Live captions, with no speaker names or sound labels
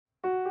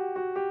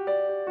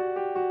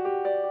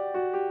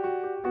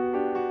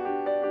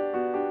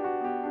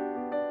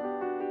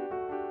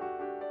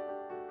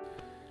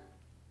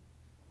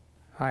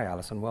Hi,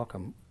 Alison,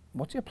 welcome.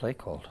 What's your play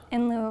called?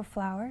 In Lieu of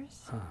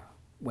Flowers.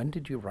 When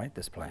did you write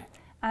this play?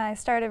 I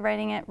started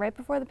writing it right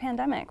before the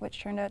pandemic, which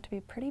turned out to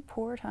be pretty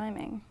poor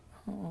timing.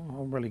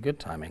 Oh, really good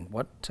timing.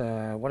 What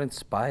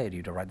inspired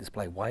you to write this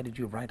play? Why did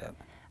you write it?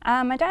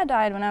 My dad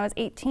died when I was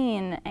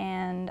 18,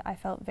 and I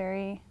felt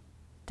very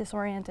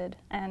disoriented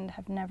and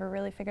have never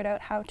really figured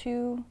out how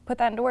to put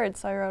that into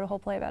words, so I wrote a whole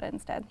play about it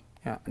instead.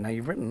 Yeah, now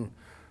you've written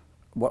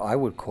what I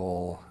would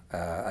call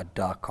a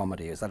dark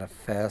comedy. Is that a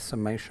fair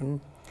summation?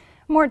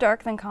 More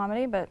dark than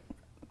comedy, but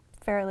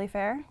fairly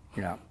fair.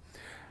 Yeah.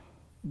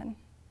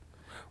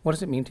 What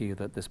does it mean to you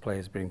that this play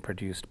is being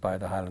produced by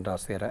the Highland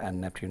Arts Theatre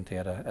and Neptune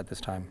Theatre at this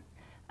time?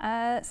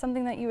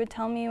 Something that you would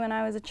tell me when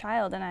I was a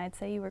child, and I'd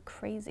say you were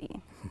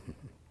crazy.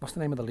 What's the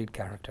name of the lead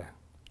character?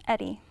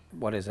 Eddie.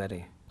 What is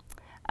Eddie?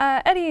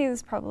 Eddie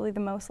is probably the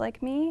most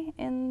like me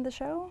in the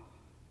show.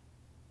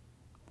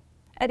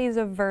 Eddie's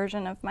a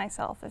version of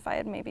myself if I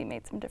had maybe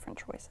made some different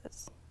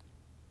choices.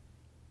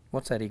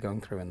 What's Eddie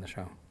going through in the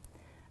show?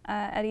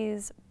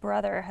 Eddie's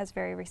brother has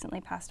very recently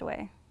passed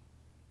away.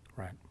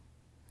 Right.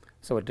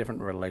 So a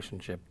different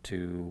relationship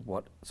to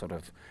what sort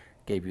of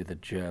gave you the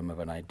germ of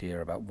an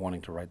idea about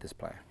wanting to write this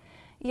play?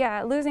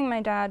 Yeah, losing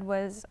my dad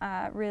was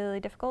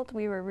really difficult.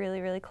 We were really,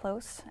 really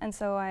close, and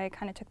so I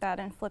kind of took that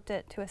and flipped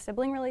it to a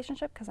sibling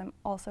relationship because I'm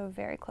also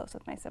very close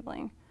with my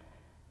sibling.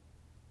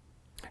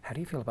 How do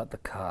you feel about the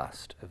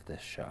cast of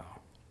this show?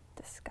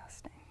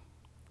 Disgusting.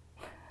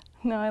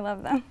 No, I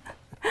love them.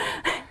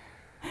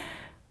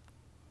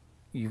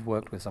 You've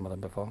worked with some of them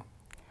before?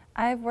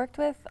 I've worked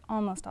with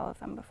almost all of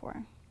them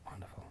before.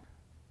 Wonderful.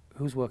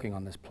 Who's working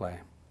on this play?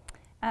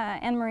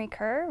 Anne-Marie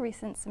Kerr,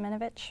 recent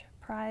Simonovich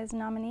Prize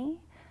nominee,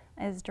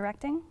 is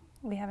directing.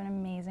 We have an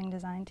amazing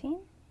design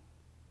team.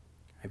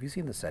 Have you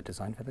seen the set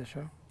design for this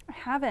show? I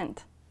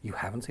haven't. You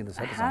haven't seen the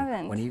set I design?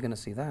 haven't. When are you going to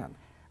see that?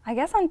 I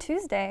guess on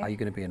Tuesday. Are you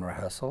going to be in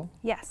rehearsal?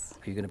 Yes.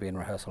 Are you going to be in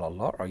rehearsal a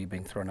lot, or are you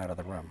being thrown out of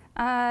the room?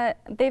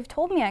 They've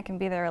told me I can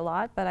be there a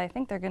lot, but I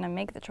think they're going to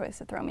make the choice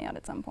to throw me out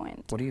at some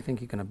point. What do you think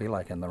you're going to be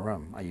like in the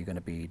room? Are you going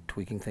to be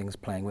tweaking things,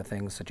 playing with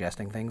things,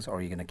 suggesting things, or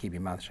are you going to keep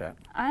your mouth shut?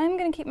 I'm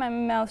going to keep my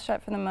mouth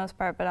shut for the most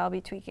part, but I'll be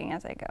tweaking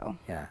as I go.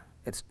 Yeah.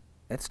 It's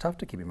tough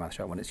to keep your mouth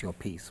shut when it's your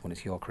piece, when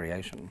it's your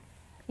creation.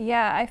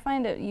 Yeah, I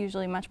find it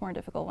usually much more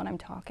difficult when I'm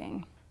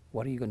talking.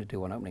 What are you going to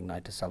do on opening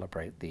night to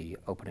celebrate the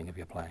opening of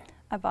your play?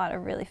 I bought a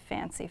really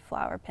fancy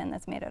flower pin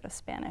that's made out of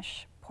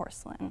Spanish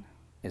porcelain.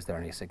 Is there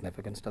any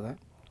significance to that?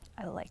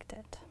 I liked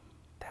it.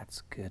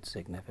 That's good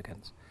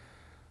significance.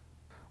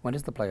 When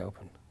does the play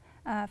open?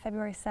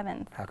 February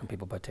 7th. How can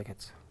people buy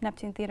tickets?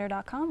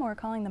 NeptuneTheatre.com or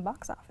calling the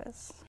box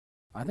office.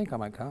 I think I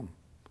might come.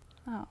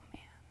 Oh,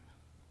 man.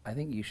 I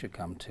think you should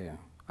come too.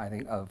 I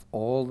think of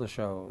all the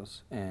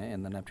shows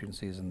in the Neptune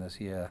season this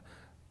year,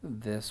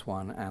 this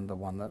one and the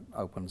one that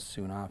opens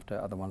soon after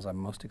are the ones I'm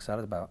most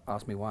excited about.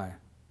 Ask me why.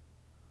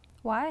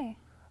 Why?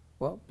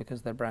 Well,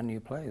 because they're brand new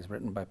plays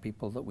written by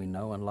people that we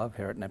know and love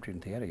here at Neptune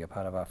Theatre. You're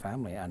part of our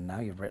family, and now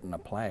you've written a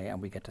play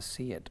and we get to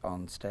see it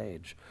on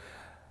stage.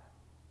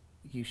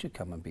 You should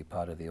come and be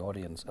part of the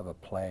audience of a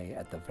play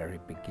at the very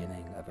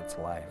beginning of its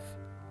life.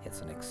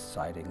 It's an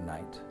exciting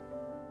night.